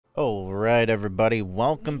Alright everybody,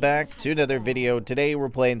 welcome back to another video. Today we're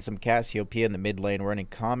playing some Cassiopeia in the mid lane, running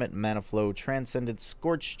Comet, Mana Flow, Transcendent,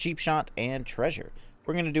 Scorch, Cheap Shot, and Treasure.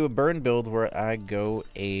 We're going to do a burn build where I go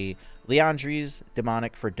a Liandry's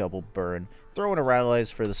Demonic for double burn, throw in a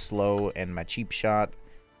Rallize for the slow and my Cheap Shot,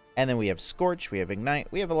 and then we have Scorch, we have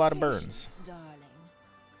Ignite, we have a lot of burns.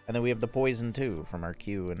 And then we have the Poison too from our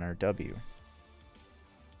Q and our W.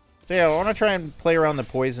 So yeah, I want to try and play around the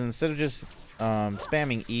Poison instead of just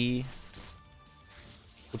spamming E.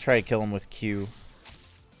 We'll try to kill him with Q.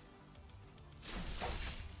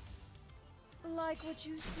 Like what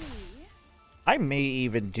you see? I may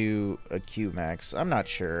even do a Q max. I'm not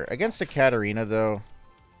sure. Against a Katarina, though,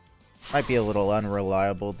 might be a little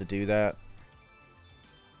unreliable to do that.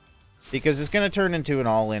 Because it's going to turn into an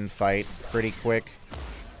all-in fight pretty quick.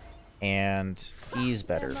 And E's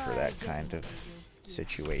better for that kind of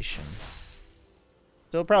situation.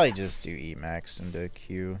 So I'll probably just do E max into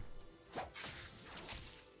Q.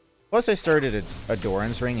 Plus I started a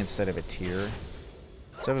Doran's Ring instead of a tier.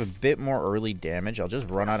 So I have a bit more early damage. I'll just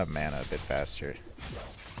run out of mana a bit faster.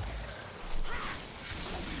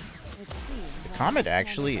 The Comet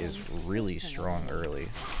actually is really strong early.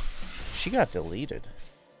 She got deleted.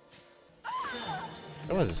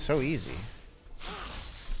 That was so easy.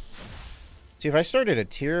 See, if I started a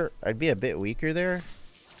tier, I'd be a bit weaker there.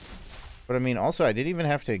 But I mean, also, I didn't even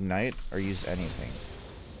have to ignite or use anything.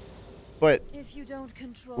 But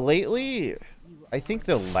lately, I think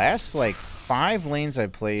the last, like, 5 lanes I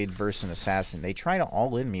played versus an assassin, they try to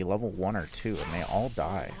all-in me level 1 or 2, and they all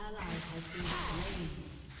die.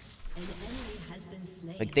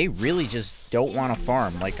 Like, they really just don't want to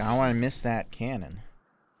farm. Like, I want to miss that cannon.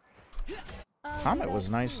 Comet was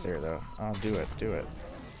nice there, though. Oh, do it, do it.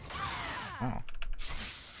 Oh.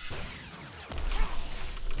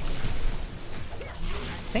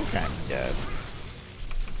 I think I'm dead.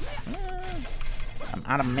 I'm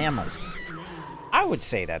out of mammas. I would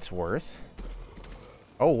say that's worth.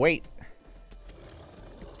 Oh, wait.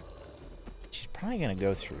 She's probably going to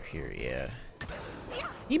go through here, yeah.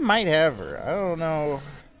 He might have her. I don't know.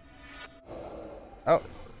 Oh,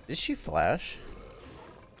 did she flash?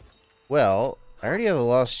 Well, I already have a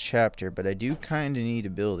lost chapter, but I do kind of need to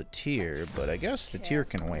build a tier, but I guess the tier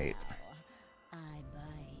can wait.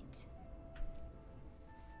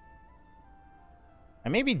 I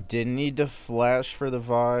maybe didn't need to flash for the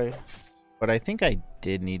Vi, but I think I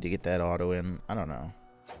did need to get that auto in. I don't know.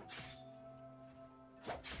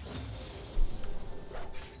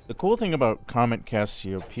 The cool thing about Comet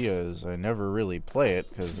Cassiopeia is I never really play it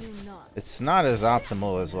because it's not as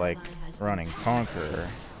optimal as like running Conqueror.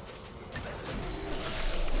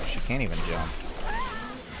 She can't even jump.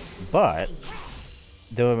 But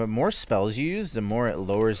the more spells you use, the more it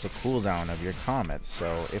lowers the cooldown of your Comet.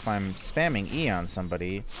 So if I'm spamming E on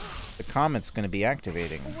somebody, the Comet's going to be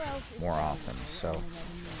activating more often. So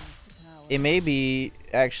it may be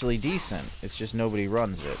actually decent. It's just nobody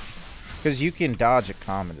runs it. Because you can dodge a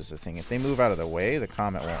Comet is the thing. If they move out of the way, the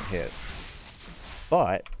Comet won't hit.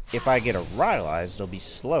 But if I get a Rylized, it'll be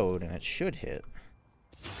slowed and it should hit.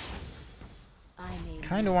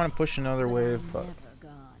 Kind of want to push another wave, but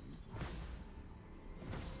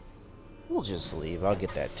we'll just leave. I'll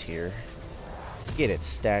get that tier. Get it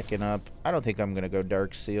stacking up. I don't think I'm going to go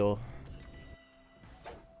Dark Seal.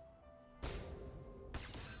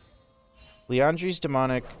 Liandry's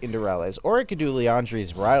Demonic into Rallize. Or I could do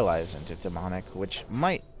Liandry's Rallize into Demonic, which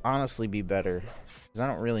might honestly be better. Because I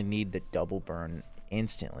don't really need the double burn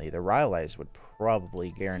instantly. The Rallize would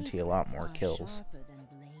probably guarantee a lot more kills.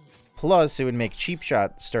 Plus, it would make Cheap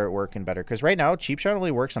Shot start working better. Because right now, Cheap Shot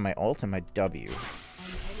only works on my ult and my W.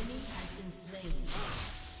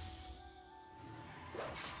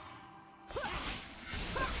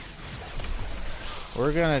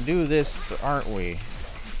 We're gonna do this, aren't we?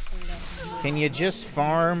 Can you just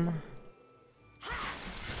farm?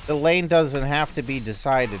 The lane doesn't have to be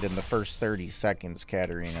decided in the first 30 seconds,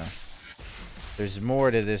 Katarina. There's more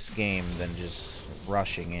to this game than just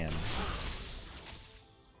rushing in.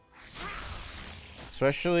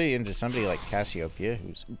 Especially into somebody like Cassiopeia,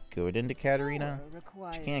 who's good into Katarina.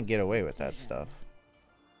 She can't get away with that stuff.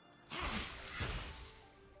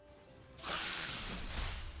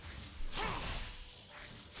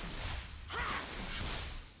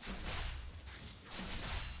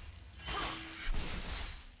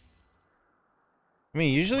 I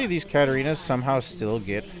mean, usually these Katarinas somehow still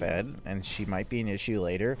get fed, and she might be an issue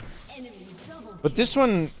later. But this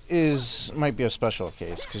one might be a special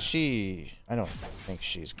case, because I don't think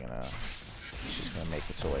she's gonna make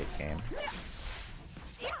it to late game.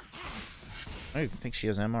 I don't even think she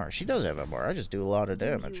has MR. She does have MR. I just do a lot of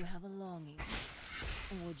damage.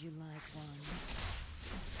 Would you like one?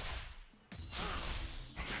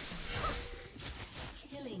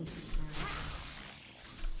 Killing spree.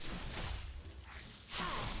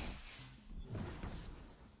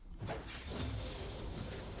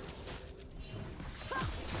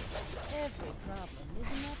 Every problem is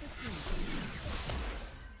an opportunity.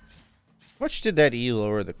 How much did that E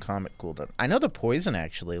lower the comet cooldown? I know the poison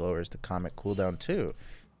actually lowers the comet cooldown too.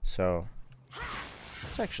 So,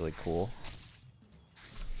 that's actually cool.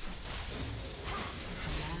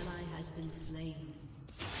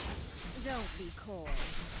 Don't be coy.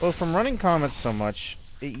 Well, from running comets so much,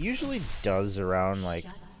 it usually does around like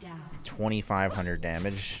 2,500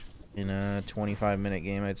 damage in a 25-minute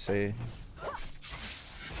game, I'd say.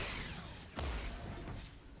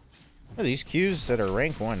 Oh, these Qs that are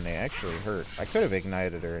rank 1, they actually hurt. I could have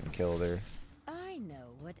ignited her and killed her. I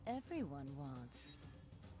know what everyone wants.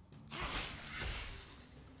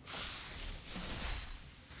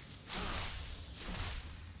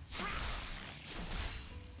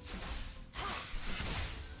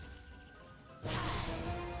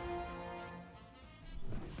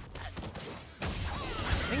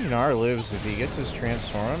 I think Gnar lives if he gets his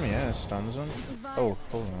transform. Yeah, stuns him. Oh,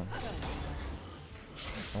 hold on.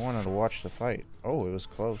 I wanted to watch the fight. Oh, it was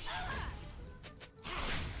close.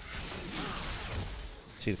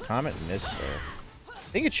 See, the comet missed there. I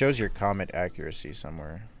think it shows your comet accuracy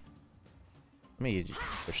somewhere. Let me just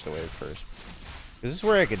push the wave first. This is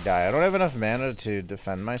where I could die. I don't have enough mana to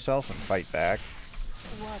defend myself and fight back.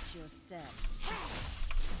 Watch your step.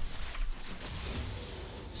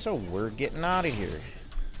 So we're getting out of here.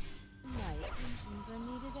 My attentions are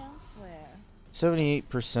needed elsewhere.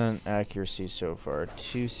 78% accuracy so far.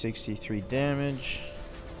 263 damage.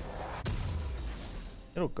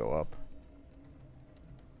 It'll go up.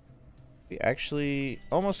 We actually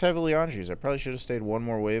almost have Leandries. I probably should have stayed one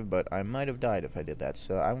more wave, but I might have died if I did that.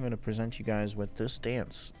 So I'm going to present you guys with this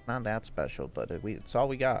dance. It's not that special, but it's all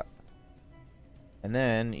we got. And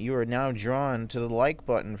then you are now drawn to the like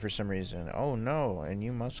button for some reason. Oh no, and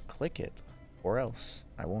you must click it, or else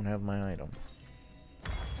I won't have my item.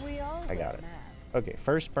 I got it. Okay,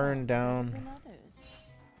 first burn down.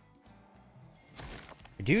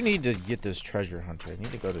 I do need to get this treasure hunter. I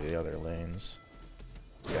need to go to the other lanes.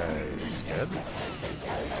 This guy's dead.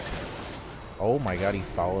 Oh my god, he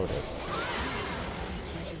followed it.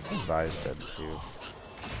 I think Vi's dead too.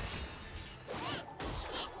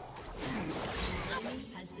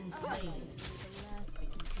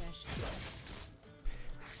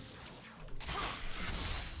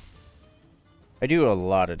 I do a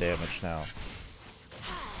lot of damage now.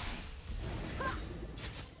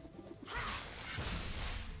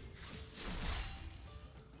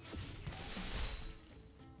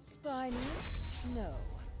 Spineless? No.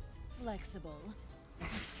 Flexible.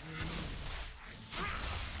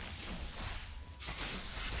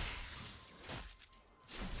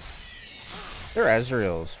 Their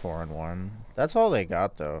Ezreal is 4-1. That's all they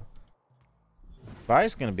got though.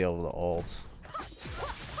 Vi's gonna be able to ult.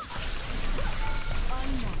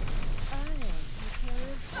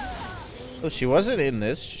 Oh, she wasn't in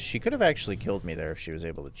this. She could have actually killed me there if she was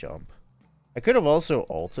able to jump. I could have also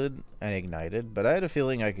ulted and ignited, but I had a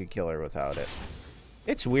feeling I could kill her without it.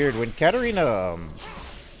 It's weird when Katarina,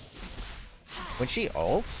 when she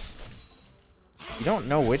ults, you don't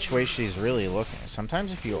know which way she's really looking.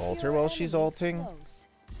 Sometimes if you ult her while she's ulting,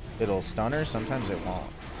 it'll stun her. Sometimes it won't.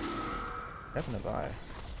 Definitely buy.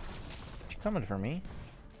 She coming for me?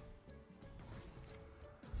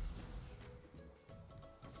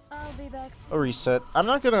 I'll be back soon. A reset. I'm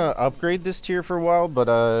not gonna upgrade this tier for a while, but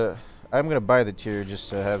I'm gonna buy the tier just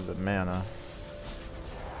to have the mana.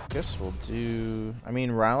 Guess we'll do. I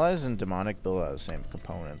mean, Rylai's and Demonic build out the same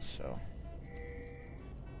components, so.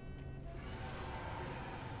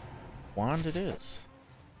 Wand it is.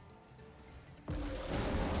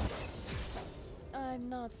 I'm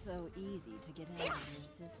not so easy to get out of your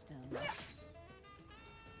system.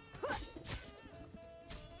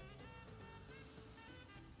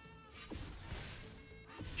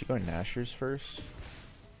 Should go Nashers first.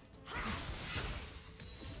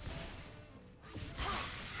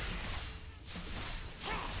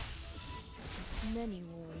 Many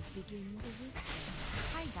wars begin with a whisper.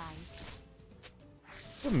 Hi guys.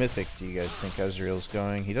 What mythic do you guys think Ezreal's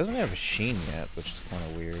going? He doesn't have a Sheen yet, which is kind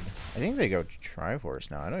of weird. I think they go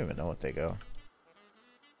Triforce now. I don't even know what they go.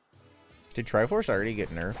 Did Triforce already get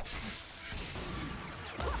nerfed?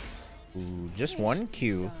 Ooh, just one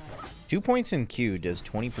Q. 2 points in Q does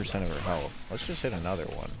 20% of her health. Let's just hit another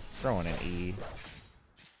one. Throw in an E.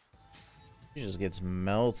 She just gets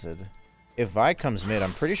melted. If Vi comes mid,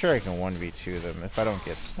 I'm pretty sure I can 1v2 them if I don't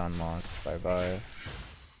get stun locked by Vi.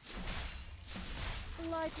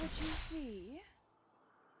 like what you see?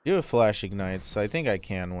 Do a flash ignites. I think I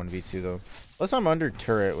can 1v2 though. Unless I'm under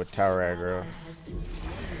turret with tower aggro.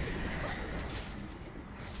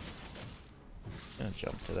 Gonna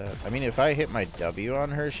jump to that. I mean, if I hit my W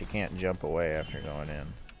on her, she can't jump away after going in.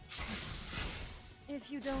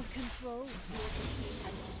 If you don't control,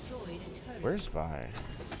 has destroyed a turret. Where's Vi?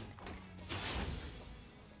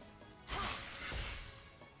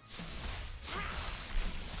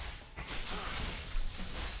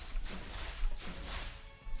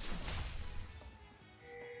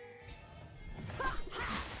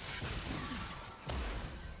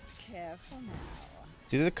 Careful now.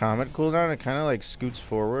 See the comet cooldown? It kind of like scoots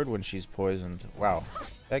forward when she's poisoned. Wow,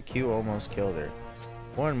 that Q almost killed her.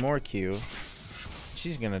 One more Q.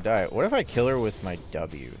 She's gonna die. What if I kill her with my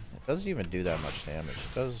W? It doesn't even do that much damage.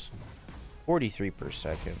 It does 43 per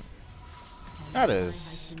second. Not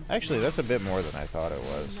as... Actually, that's a bit more than I thought it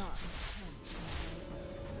was.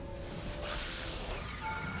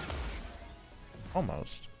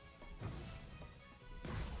 Almost.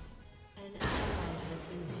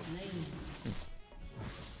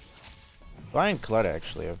 Lion Clud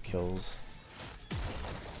actually have kills.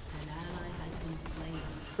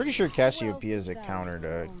 Pretty sure Cassiopeia is a counter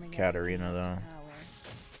to Katarina though.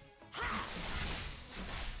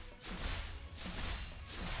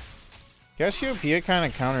 Cassiopeia kind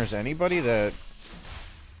of counters anybody that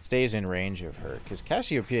stays in range of her, because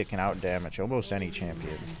Cassiopeia can outdamage almost any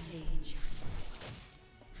champion.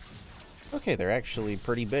 Okay, they're actually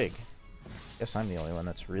pretty big. Guess I'm the only one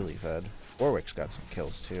that's really fed. Warwick's got some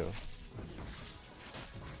kills too.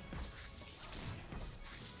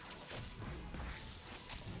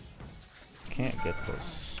 Can't get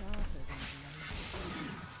this.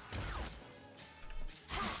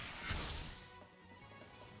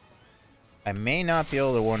 I may not be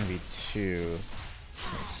able to 1v2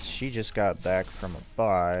 since she just got back from a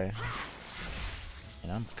bye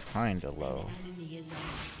and I'm kinda low.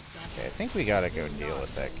 Okay, I think we gotta go deal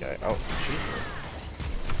with that guy. Oh,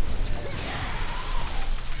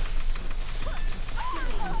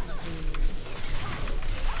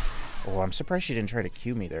 jeez. Oh, I'm surprised she didn't try to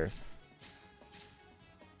Q me there.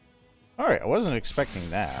 Alright, I wasn't expecting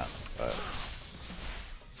that, but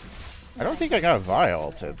I don't think I got Vi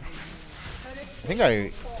ulted. I think I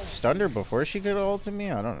stunned her before she could ult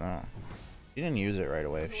me? I don't know. She didn't use it right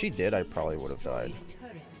away. If she did, I probably would have died.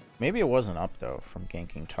 Maybe it wasn't up, though, from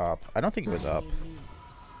ganking top. I don't think it was up.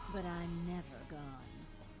 But I'm never gone.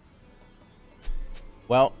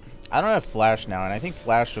 Well, I don't have Flash now, and I think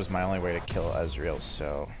Flash was my only way to kill Ezreal,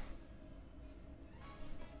 so...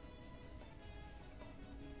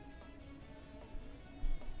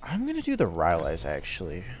 I'm gonna do the Rylai's,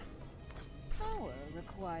 actually. Power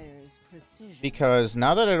requires precision. Because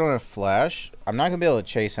now that I don't have Flash, I'm not gonna be able to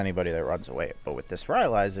chase anybody that runs away. But with this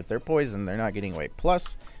Rylai's, if they're poisoned, they're not getting away.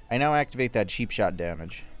 Plus, I now activate that cheap shot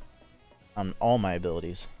damage on all my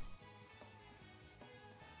abilities.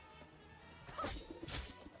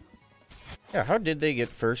 Yeah, how did they get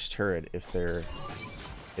first turret if they're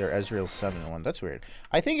Ezreal 7-1? That's weird.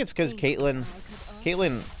 I think it's because Caitlyn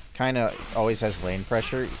kind of always has lane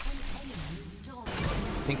pressure. I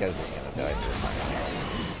think Ezreal's gonna die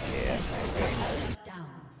here. Yeah.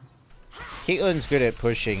 Caitlyn's good at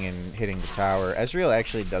pushing and hitting the tower. Ezreal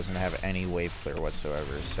actually doesn't have any wave clear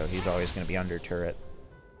whatsoever, so he's always gonna be under turret.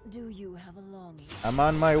 Do you have a long... I'm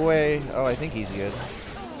on my way. Oh, I think he's good.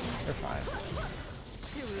 They're fine.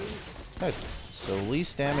 That's the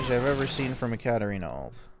least damage I've ever seen from a Katarina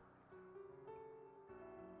ult.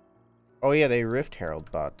 Oh yeah, they Rift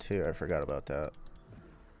Herald bot too. I forgot about that.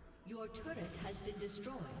 Your turret has been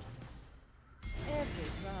destroyed. Every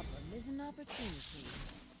problem is an opportunity.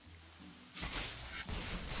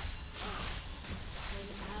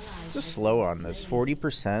 It's a slow on this,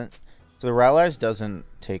 40%. So the Rylai's doesn't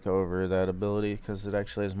take over that ability because it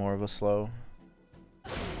actually has more of a slow.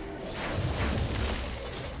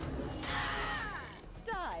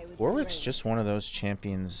 Warwick's just one of those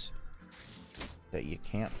champions that you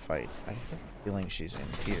can't fight. I have a feeling she's in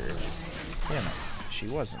here. Yeah, no, she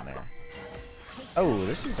wasn't there. Oh,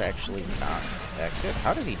 this is actually not that good.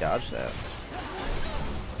 How did he dodge that?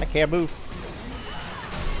 I can't move.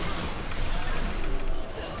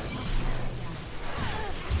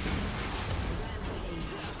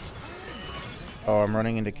 Oh, I'm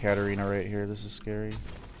running into Katarina right here. This is scary.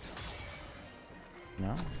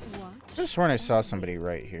 No? I could have sworn I saw somebody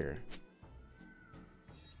right here.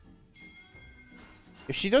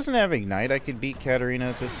 If she doesn't have Ignite, I could beat Katarina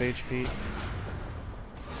at this HP.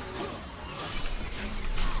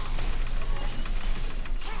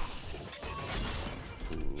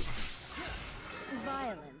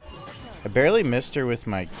 Violence is so I barely missed her with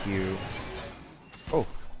my Q. Oh.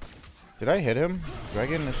 Did I hit him? Do I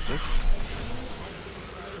get an assist?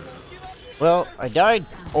 Well, I died.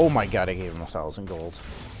 Oh my god, I gave him 1,000 gold.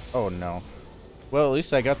 Oh no. Well, at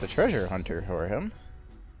least I got the treasure hunter for him.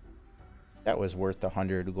 That was worth the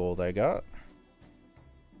 100 gold I got.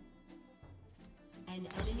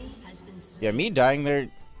 Yeah, me dying there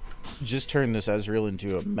just turned this Ezreal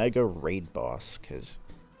into a mega raid boss, because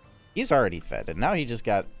he's already fed, and now he just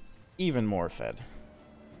got even more fed.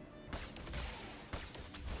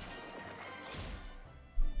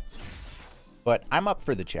 But I'm up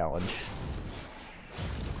for the challenge.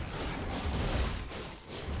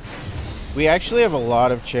 We actually have a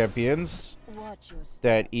lot of champions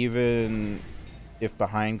that even if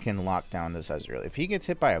behind can lock down this Ezreal. If he gets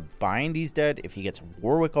hit by a bind, he's dead. If he gets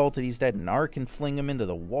Warwick ulted, he's dead. Gnar can fling him into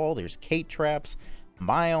the wall. There's Kate traps.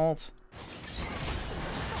 My ult.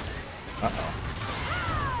 Uh-oh.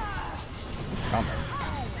 Coming.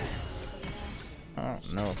 I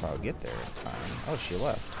don't know if I'll get there in time. Oh, she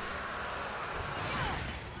left.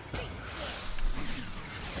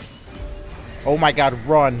 Oh my god,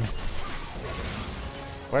 run!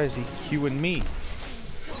 Why is he queuing me?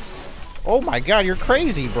 Oh my god, you're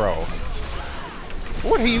crazy, bro!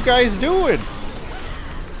 What are you guys doing?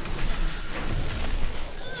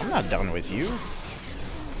 I'm not done with you.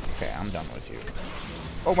 Okay, I'm done with you.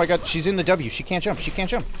 Oh my god, she's in the W. She can't jump. She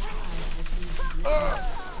can't jump.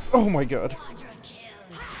 Oh my god.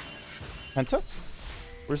 Penta?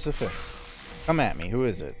 Where's the fifth? Come at me. Who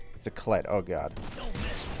is it? It's a Kled. Oh god.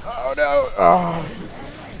 Oh no! Oh.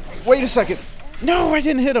 Wait a second! No, I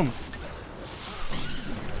didn't hit him!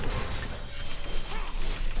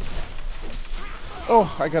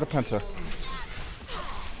 Oh, I got a Penta.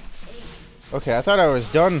 Okay, I thought I was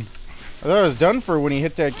done. I thought I was done for when he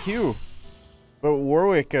hit that Q. But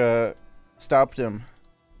Warwick stopped him.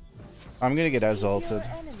 I'm gonna get ulted.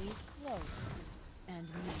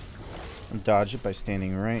 And dodge it by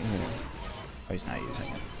standing right here. Oh, he's not using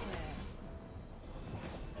it.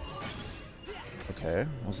 Okay,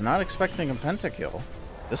 was not expecting a pentakill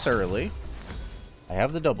this early. I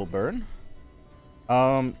have the double burn.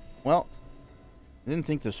 Well, I didn't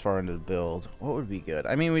think this far into the build. What would be good?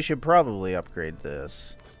 I mean, we should probably upgrade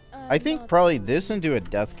this. I think probably this into a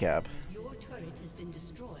death cap. Your turret has been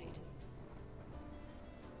destroyed.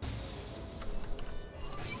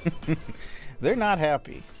 They're not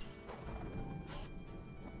happy.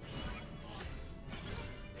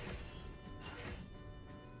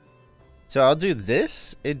 So I'll do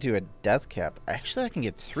this into a death cap. Actually, I can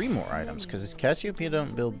get 3 more items because it's Cassiopeia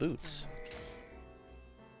don't build boots.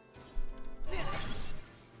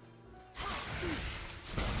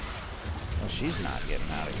 Well, she's not getting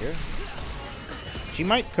out of here. She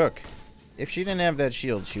might cook. If she didn't have that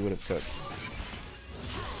shield, she would have cooked.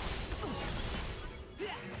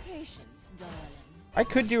 I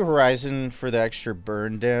could do Horizon for the extra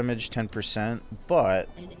burn damage, 10%, but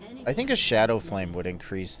I think a Shadow Flame would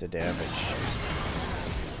increase the damage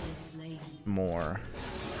more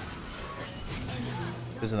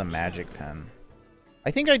because of the magic pen.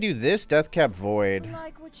 I think I do this Deathcap Void.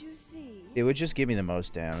 It would just give me the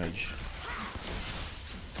most damage.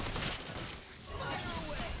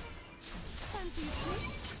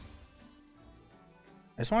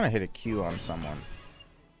 I just want to hit a Q on someone.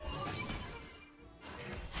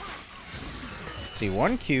 See,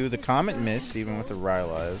 1 Q, the Comet missed even with the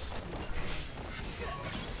Rylai's.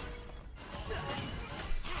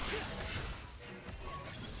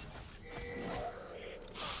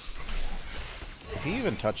 If he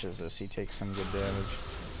even touches this, he takes some good damage.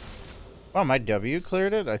 Wow, my W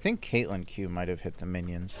cleared it? I think Caitlyn Q might have hit the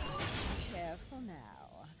minions. Careful now.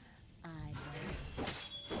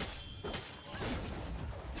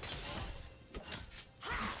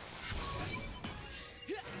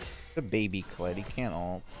 The baby Kled, he can't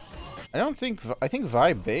ult. I think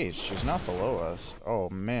Vi base. She's not below us. Oh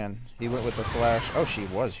man, he went with the flash. Oh, she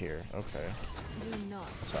was here. Okay.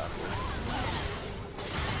 That's awkward.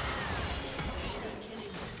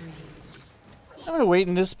 I'm gonna wait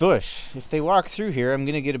in this bush. If they walk through here, I'm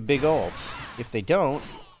gonna get a big ult. If they don't,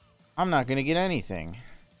 I'm not gonna get anything.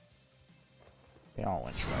 They all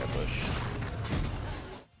went to my bush.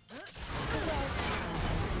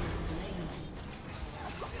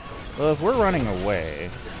 Well, if we're running away,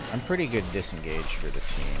 I'm pretty good disengaged for the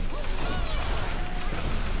team.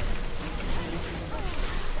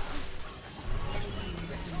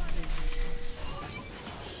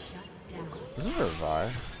 This is her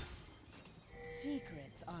Vi.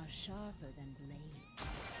 Secrets are sharper than blades.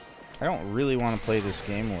 I don't really want to play this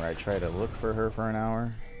game where I try to look for her for an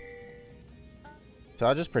hour. So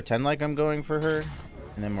I'll just pretend like I'm going for her.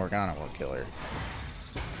 And then Morgana will kill her.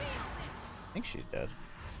 I think she's dead.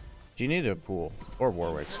 She needed a pool. Or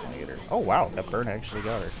Warwick's gonna get her. Oh wow, that burn actually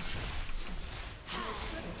got her.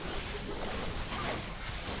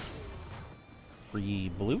 Free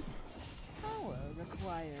blue. Power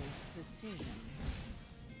requires precision.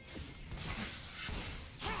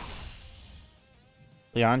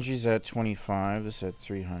 Leandri's at 25. This at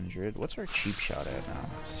 300. What's our cheap shot at now?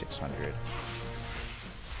 600.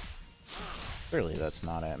 Clearly that's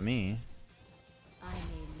not at me. I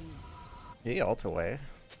may leave. Did he ult away?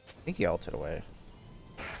 I think he ulted away.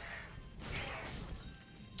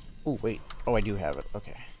 Oh, wait. Oh, I do have it.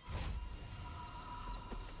 Okay.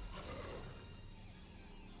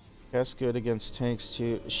 That's good against tanks,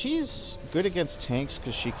 too. She's good against tanks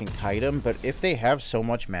because she can kite them, but if they have so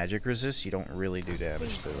much magic resist, you don't really do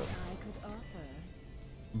damage to them. I could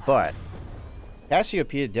offer. But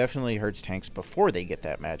Cassiopeia definitely hurts tanks before they get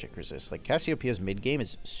that magic resist. Like, Cassiopeia's mid-game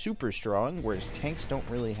is super strong, whereas tanks don't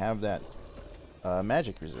really have that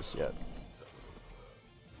magic resist yet.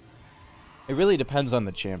 It really depends on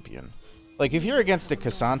the champion. Like, if you're against a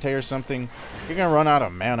Cassante or something, you're gonna run out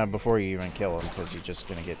of mana before you even kill him, because you're just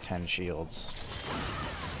gonna get 10 shields.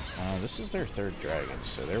 This is their third dragon,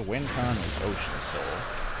 so their win con is Ocean Soul.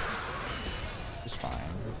 It's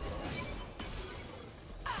fine.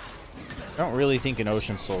 I don't really think an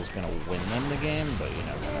Ocean Soul is gonna win them the game, but you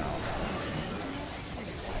never know.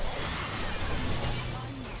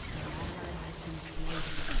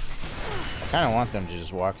 I kind of want them to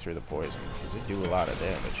just walk through the poison, because they do a lot of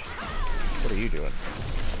damage. What are you doing?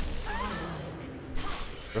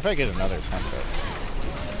 What if I get another penta?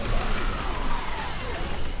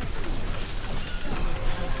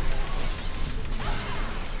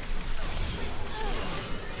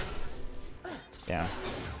 Yeah.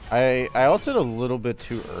 I ulted a little bit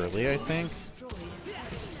too early, I think.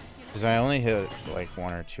 Because I only hit like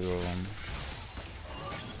one or two of them.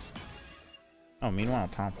 Oh, meanwhile,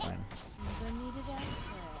 top lane.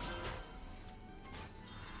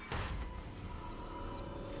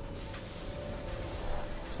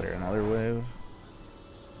 Clear another wave.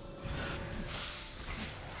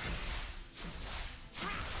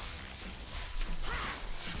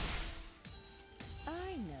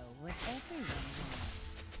 I know what everyone wants.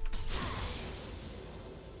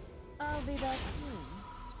 I'll be back soon.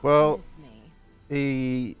 Well, Miss me.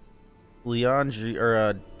 the Leandri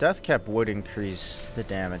or Deathcap would increase the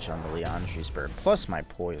damage on the Leandri's burn plus my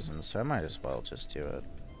poison, so I might as well just do it.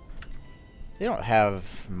 They don't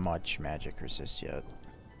have much magic resist yet.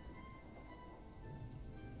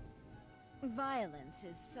 Violence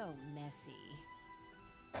is so messy.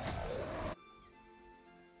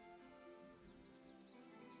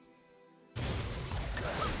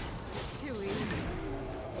 Too easy.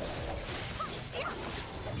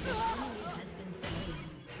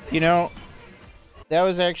 You know, that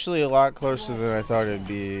was actually a lot closer than I thought it'd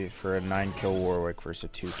be for a 9-kill Warwick versus a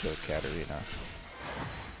 2-kill Katarina.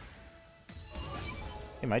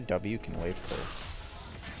 Hey, my W can wave clear.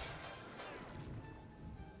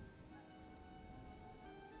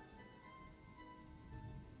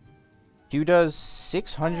 Q does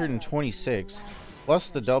 626, plus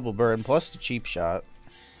the double burn, plus the cheap shot.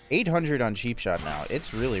 800 on cheap shot now.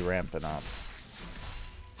 It's really ramping up.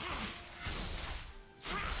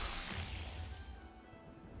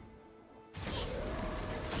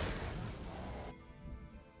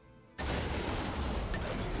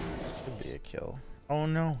 Could be a kill. Oh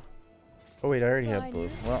no. Oh wait, I already have blue.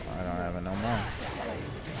 Well, I don't have it no more.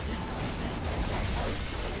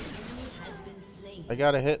 I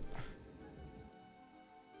got a hit.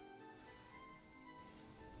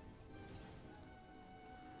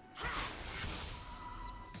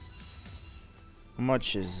 How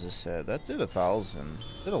much is this at? That did 1,000.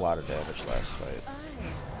 Did a lot of damage last fight. I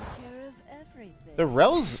take care of everything. The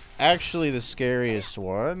Rel's actually the scariest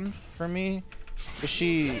one for me. Cause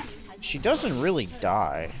she doesn't really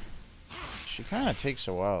die. She kind of takes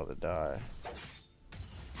a while to die.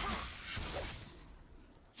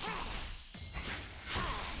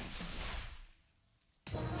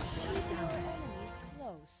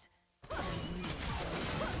 Close.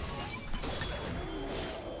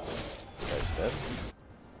 Guy's dead.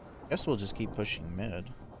 Guess we'll just keep pushing mid.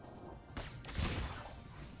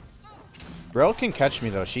 Rel can catch me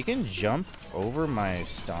though. She can jump over my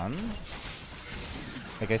stun.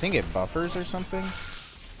 Like I think it buffers or something.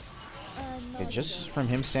 Okay, just from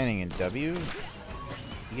him standing in W,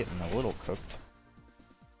 he's getting a little cooked.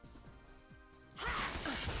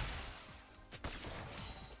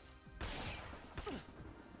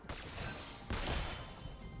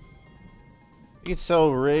 You could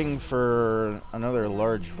sell ring for another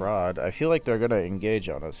large rod. I feel like they're gonna engage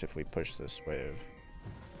on us if we push this wave.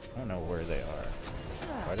 I don't know where they are.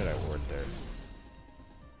 Why did I ward there?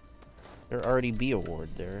 There already be a ward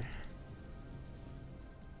there.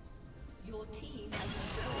 Your team has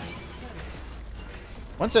destroyed the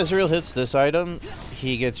turret. Once Ezreal hits this item,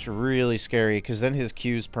 he gets really scary because then his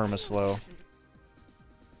Q's perma-slow.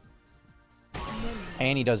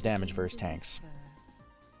 And he does damage versus tanks.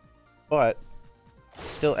 But,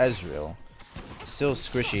 still Ezreal. Still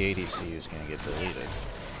squishy ADC is going to get deleted.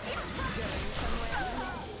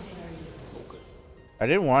 I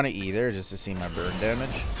didn't want to either, just to see my burn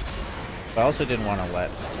damage. But I also didn't want to let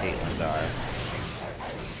Caitlyn die.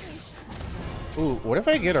 Ooh, what if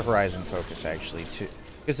I get a Horizon Focus, actually, too?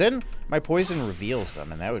 Because then my poison reveals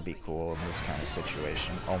them, and that would be cool in this kind of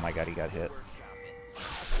situation. Oh my god, he got hit.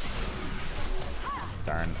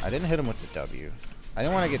 Darn, I didn't hit him with the W. I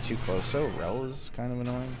didn't want to get too close, so Rel is kind of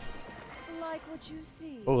annoying. Like what you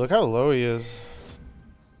see. Oh, look how low he is.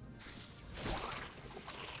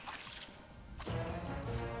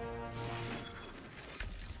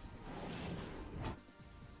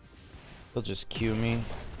 He'll just Q me.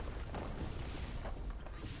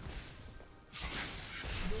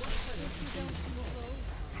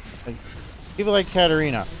 Like, people like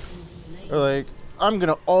Katarina are like, I'm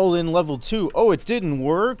gonna all in level 2. Oh, it didn't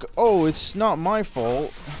work. Oh, it's not my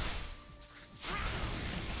fault.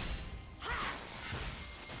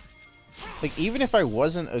 Like, even if I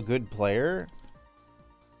wasn't a good player,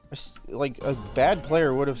 like, a bad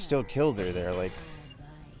player would have still killed her there. Like,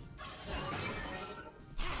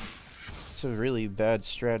 it's a really bad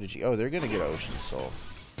strategy. Oh, they're gonna get Ocean Soul.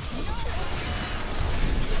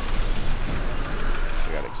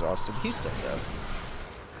 We got exhausted. He's still dead.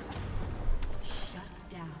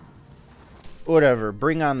 Whatever.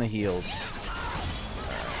 Bring on the heals.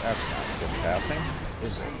 That's not good pathing,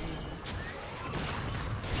 is it?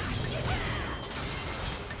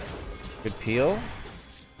 Good peel.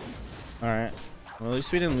 Alright. Well, at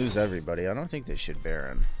least we didn't lose everybody. I don't think they should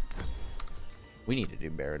Baron. We need to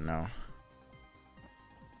do Baron now.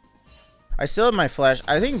 I still have my flash.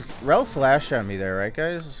 I think Rel flashed on me there, right,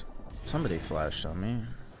 guys? Somebody flashed on me.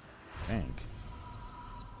 I think.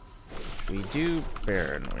 We do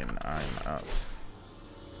Baron when I'm up.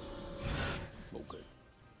 Okay.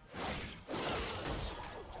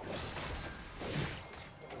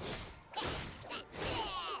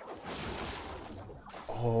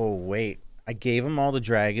 Oh, wait. I gave him all the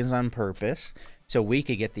dragons on purpose so we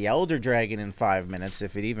could get the Elder Dragon in 5 minutes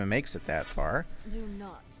if it even makes it that far. Do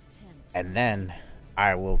not tempt. And then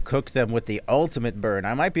I will cook them with the ultimate burn.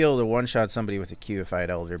 I might be able to one-shot somebody with a Q if I had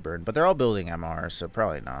Elder Burn, but they're all building MR, so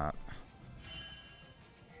probably not.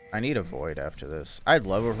 I need a Void after this. I'd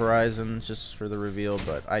love a Horizon just for the reveal,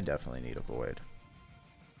 but I definitely need a Void.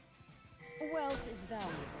 Wealth is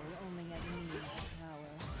valuable only as a means of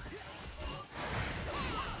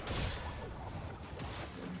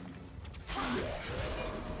power.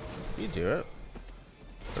 You do it.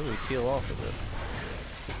 How do we peel off of it?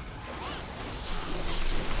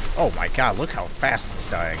 Oh my god, look how fast it's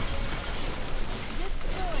dying.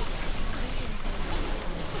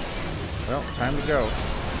 Well, time to go.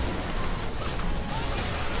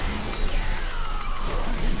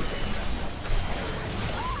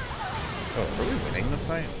 Oh, are we winning the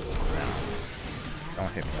fight? No.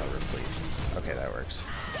 Don't hit me over, please. Okay, that works.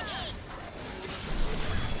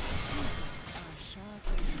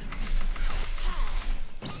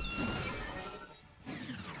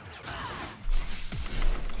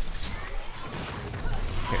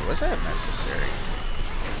 Okay, was that necessary?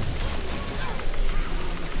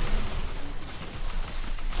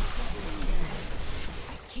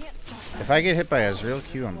 If I get hit by Ezreal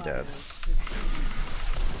Q, I'm dead.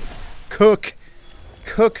 Cook!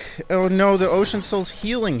 Cook! Oh no, the Ocean Soul's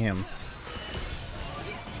healing him.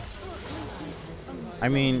 I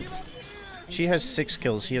mean, she has 6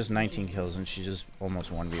 kills, he has 19 kills, and she just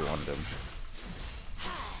almost 1v1'd him.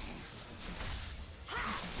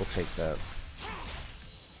 We'll take that.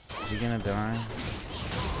 Is he gonna die?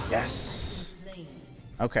 Yes!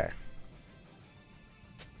 Okay.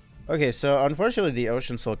 Okay, so unfortunately the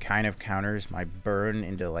Ocean Soul kind of counters my burn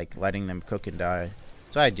into like letting them cook and die.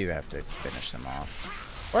 So I do have to finish them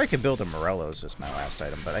off. Or I could build a Morellos as my last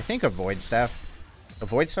item, but I think a Void Staff. A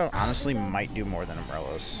Void Staff honestly might do more than a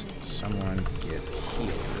Morellos. Someone get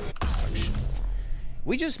healed.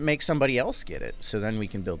 We just make somebody else get it, so then we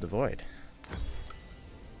can build the Void.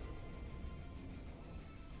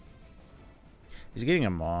 He's getting a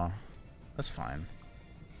Maw. That's fine.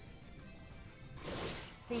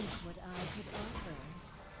 Think what I could offer.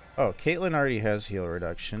 Oh, Caitlyn already has heal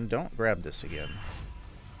reduction. Don't grab this again.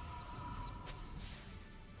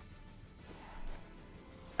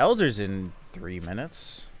 Elder's in 3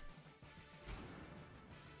 minutes.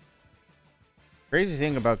 Crazy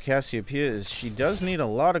thing about Cassiopeia is she does need a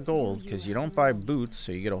lot of gold because you don't buy boots,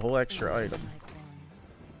 so you get a whole extra item.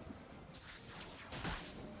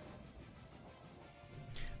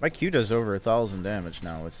 My Q does over 1,000 damage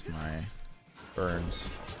now with my burns.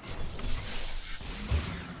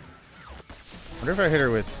 Wonder if I hit her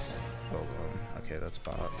with... Oh, okay, that's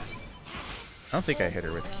bot. I don't think I hit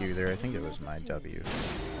her with Q there. I think it was my W.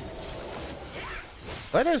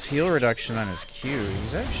 Vlad has heal reduction on his Q.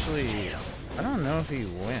 He's actually... I don't know if he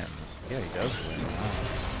wins. Yeah, he does win. Wow.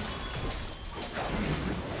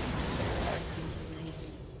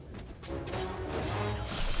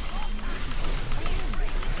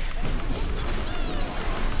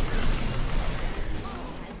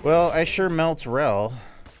 Well, I sure melt Rel.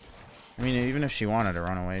 I mean, even if she wanted to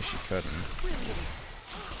run away, she couldn't.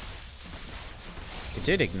 It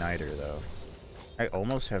did ignite her, though. I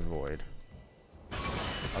almost have Void.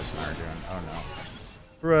 How's Nar doing? Oh,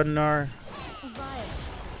 no. Run, Nar.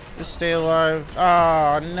 Just stay alive.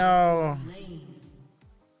 Oh, no.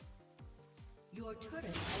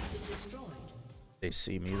 They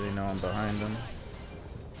see me. They know I'm behind them.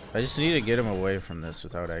 I just need to get him away from this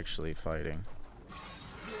without actually fighting.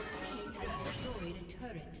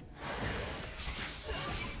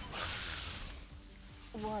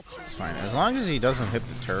 It's fine. As long as he doesn't hit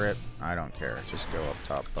the turret, I don't care. Just go up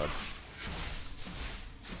top, bud.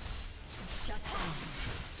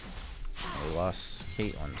 We lost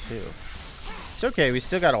Caitlyn, too. It's okay. We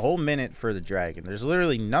still got a whole minute for the dragon. There's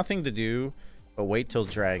literally nothing to do but wait till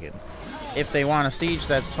dragon. If they want to siege,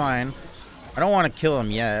 that's fine. I don't want to kill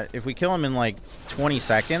him yet. If we kill him in like 20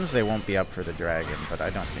 seconds, they won't be up for the dragon, but I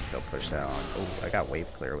don't think they'll push that on. Oh, I got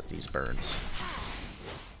wave clear with these burns.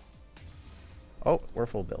 Oh, we're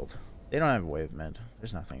full build. They don't have wave mid.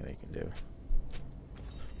 There's nothing they can do.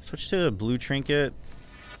 Switch to blue trinket.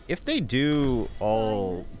 If they do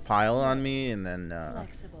all pile on me and then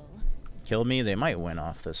kill me, they might win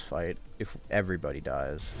off this fight if everybody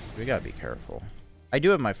dies. We gotta be careful. I do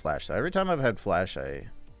have my flash though. Every time I've had flash, I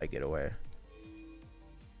get away.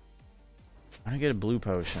 I want to get a blue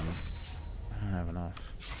potion. I don't have enough.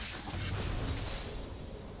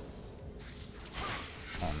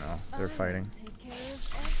 Oh no, they're fighting.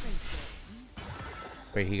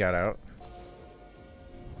 Wait, he got out?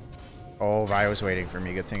 Oh, Vi was waiting for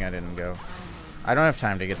me. Good thing I didn't go. I don't have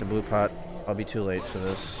time to get the blue pot. I'll be too late for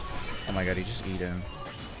this. Oh my god, he just eat in.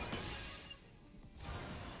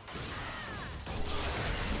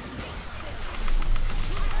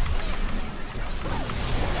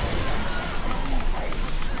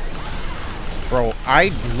 Bro,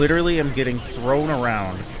 I literally am getting thrown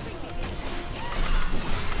around.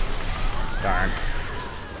 Darn.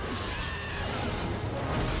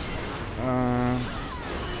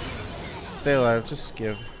 Stay alive, just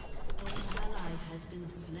give.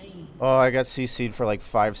 Oh, I got CC'd for like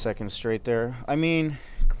 5 seconds straight there. I mean,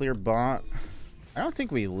 clear bot. I don't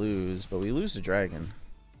think we lose, but we lose the dragon.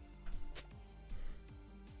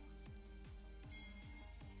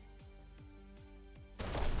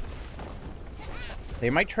 They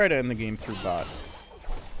might try to end the game through bot.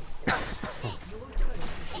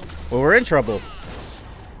 Well, we're in trouble.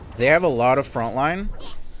 They have a lot of frontline.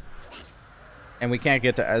 And we can't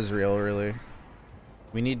get to Ezreal, really.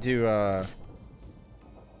 We need to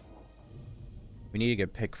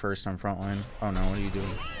get picked first on frontline. Oh no, what are you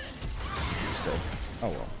doing? Still. Oh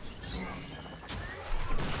well.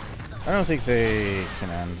 I don't think they can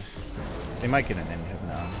end. They might get an end hit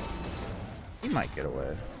now. He might get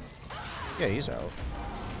away. Yeah, he's out.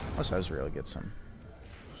 Unless Ezreal gets him.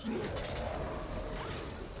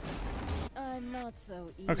 I'm not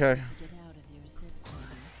so easy okay. to get out of your system.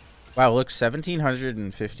 Wow, look,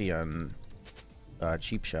 1,750 on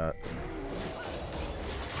cheap shot.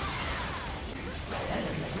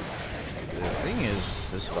 The thing is,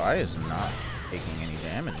 this Vi is not taking any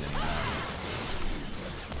damage anymore.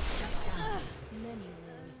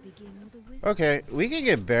 Okay, we can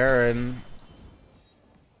get Baron.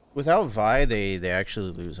 Without Vi, they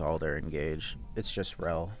actually lose all their engage. It's just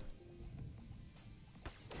Rel.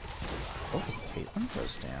 Oh, Caitlyn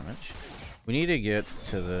does damage. We need to get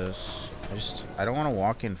to this. I don't want to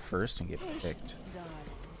walk in first and get picked.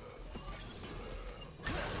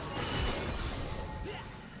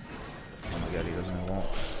 Oh my god, he doesn't have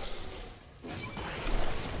ult.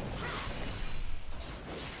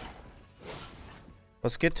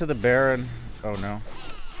 Let's get to the Baron. Oh no.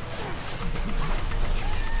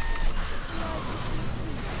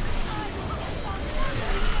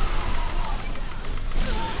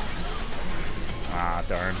 Ah,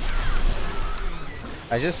 darn.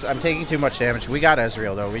 I'm taking too much damage. We got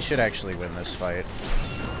Ezreal, though. We should actually win this fight.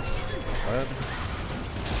 What?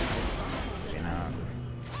 You know.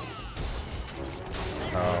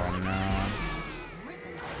 Oh, no.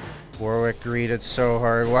 Warwick greeted so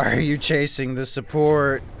hard. Why are you chasing the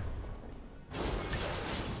support?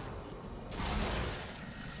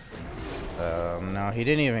 No, he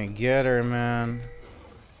didn't even get her, man.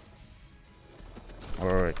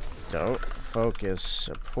 Warwick, don't focus.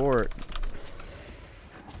 Support.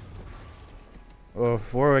 Oh,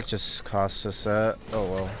 Warwick just cost us that.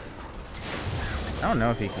 Oh, well. I don't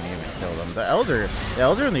know if he can even kill them. The Elder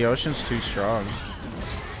in the Ocean's too strong.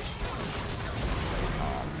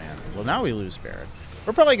 Oh, man. Well, now we lose Baron.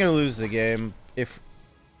 We're probably going to lose the game if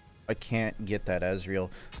I can't get that Ezreal.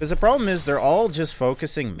 Because the problem is they're all just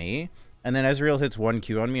focusing me, and then Ezreal hits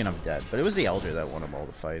 1Q on me and I'm dead. But it was the Elder that won them all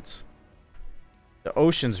the fights. The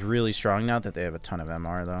Ocean's really strong now that they have a ton of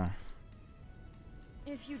MR, though.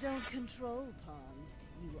 If you don't control pawns,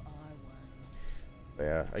 you are one. But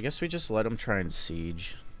yeah, I guess we just let them try and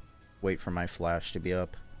siege. Wait for my flash to be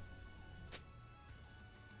up.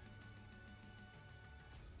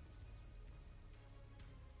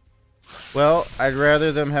 Well, I'd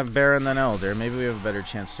rather them have Baron than Elder. Maybe we have a better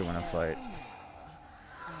chance to win a fight.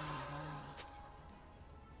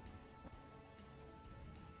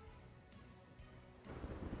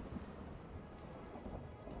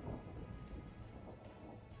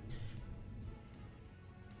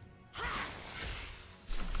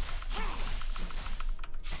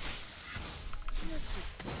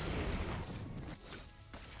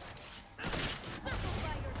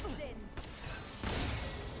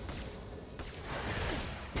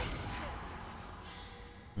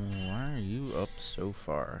 Why are you up so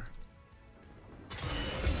far?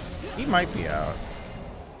 He might be out.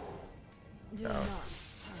 Do not tempt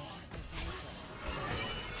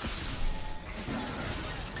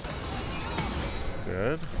the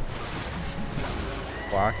Good.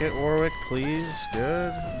 Block it, Warwick, please.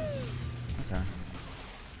 Good. Okay.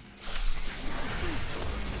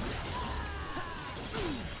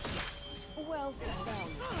 wealth is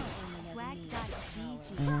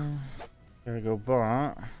valuable. Gotta go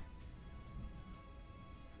bot.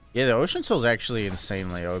 Yeah, the Ocean Soul's actually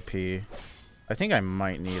insanely OP. I think I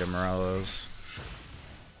might need a Morello's.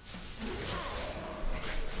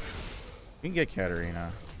 We can get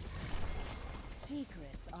Katarina.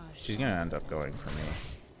 Secrets are She's gonna end up going for me.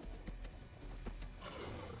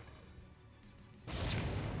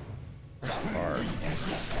 Hard.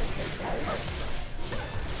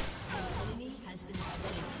 Enemy has been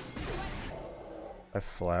slain. A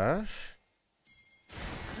flash?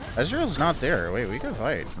 Ezreal's not there. Wait, we can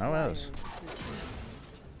fight. No Ez.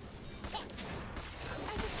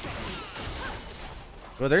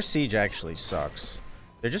 Well, their siege actually sucks.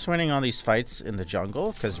 They're just winning all these fights in the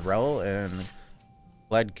jungle because Rel and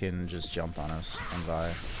Bled can just jump on us and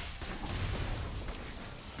Vi.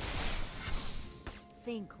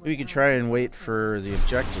 We could try and wait for the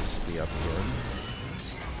objectives to be up here.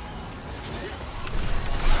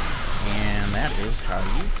 And that is how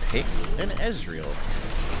you pick an Ezreal.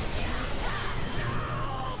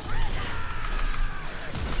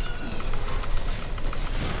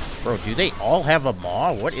 Bro, do they all have a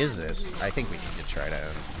Maw? What is this? I think we need to try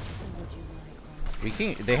to... We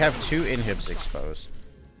can... They have 2 inhibs exposed.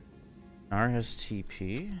 Nar has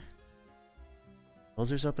TP.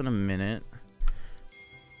 Elder's up in a minute.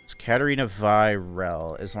 It's Katarina, Vi,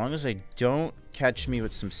 Rel. As long as they don't catch me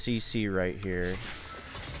with some CC right here.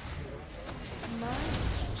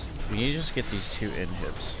 We need to just get these 2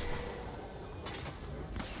 inhibs.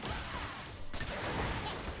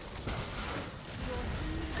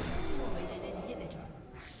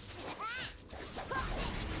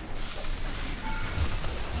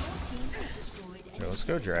 Okay, let's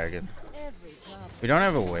go Dragon. We don't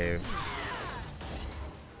have a wave.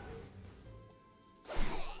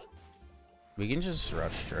 We can just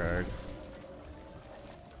rush drag.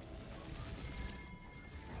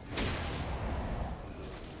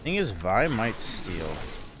 Thing is, Vi might steal.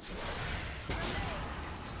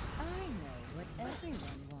 I know what everyone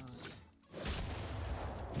wants.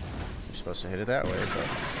 You're supposed to hit it that way, but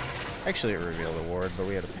actually it revealed a ward, but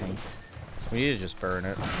we had a ping. We need to just burn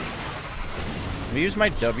it. We use my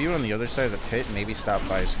W on the other side of the pit, maybe stop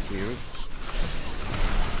Vi's Q.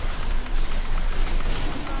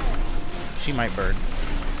 She might burn.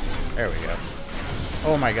 There we go.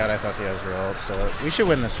 Oh my god, I thought the Ezreal ult still up. We should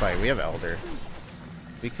win this fight. We have Elder.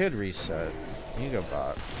 We could reset. You go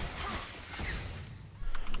bot.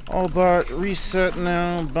 All bot, reset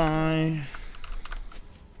now, bye.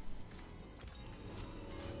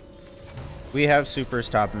 We have supers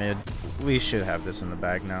top mid. We should have this in the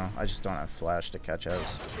bag now. I just don't have flash to catch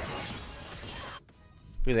us.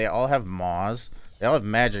 Dude, they all have Maws. They all have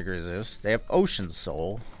magic resist. They have ocean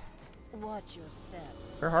soul. Watch your step.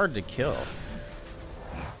 They're hard to kill.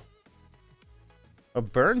 A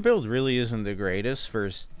burn build really isn't the greatest for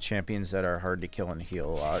champions that are hard to kill and heal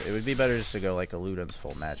a lot. It would be better just to go like a Luden's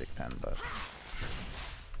full magic pen, but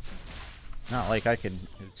not like I could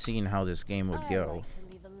have seen how this game would go.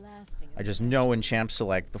 I just know in champ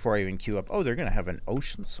select before I even queue up, oh, they're gonna have an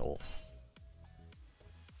ocean soul.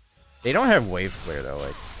 They don't have wave clear though.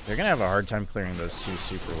 Like they're gonna have a hard time clearing those two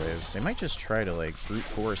super waves. They might just try to like brute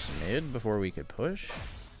force mid before we could push.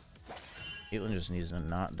 Caitlyn just needs to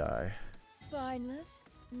not die. Spineless?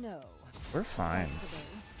 No. We're fine.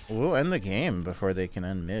 We'll end the game before they can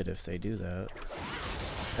end mid if they do that.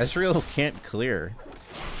 Ezreal can't clear.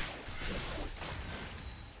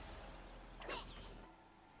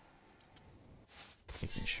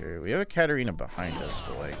 Making sure. We have a Katarina behind us,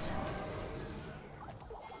 but like...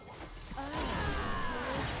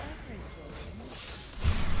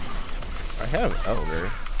 I have Elder.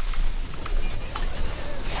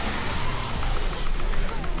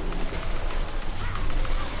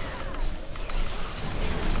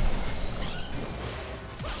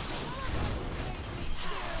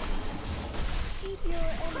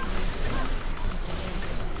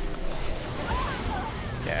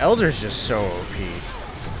 Yeah, Elder's just so OP.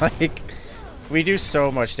 Like, we do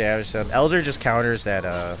so much damage to them. Elder just counters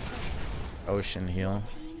that ocean heal.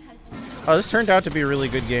 Oh, this turned out to be a really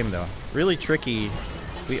good game, though. Really tricky.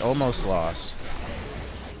 We almost lost.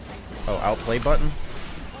 Oh, outplay button?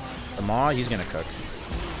 The Maw, he's gonna cook.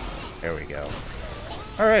 There we go.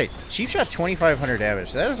 Alright, cheap shot 2,500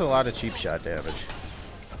 damage. That is a lot of cheap shot damage.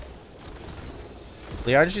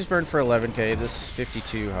 Leandry's burned for 11k, this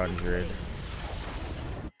 5,200.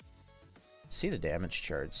 See the damage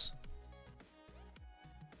charts.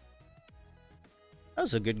 That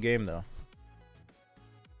was a good game, though.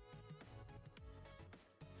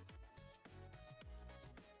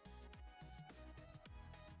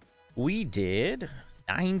 We did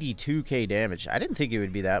 92k damage. I didn't think it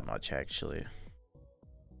would be that much, actually.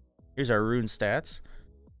 Here's our rune stats.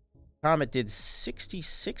 Comet did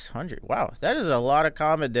 6,600. Wow, that is a lot of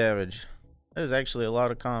comet damage. That is actually a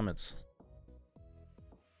lot of comets.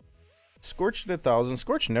 Scorch did 1,000.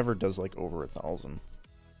 Scorch never does like over 1,000.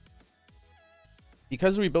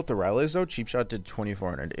 Because we built the Rylai's though, Cheap Shot did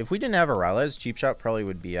 2,400. If we didn't have a Rylai's, Cheap Shot probably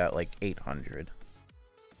would be at like 800.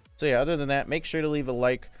 So yeah, other than that, make sure to leave a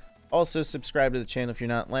like. Also, subscribe to the channel if you're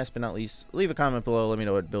not. Last but not least, leave a comment below. Let me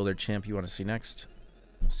know what builder champ you want to see next.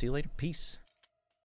 We'll see you later. Peace.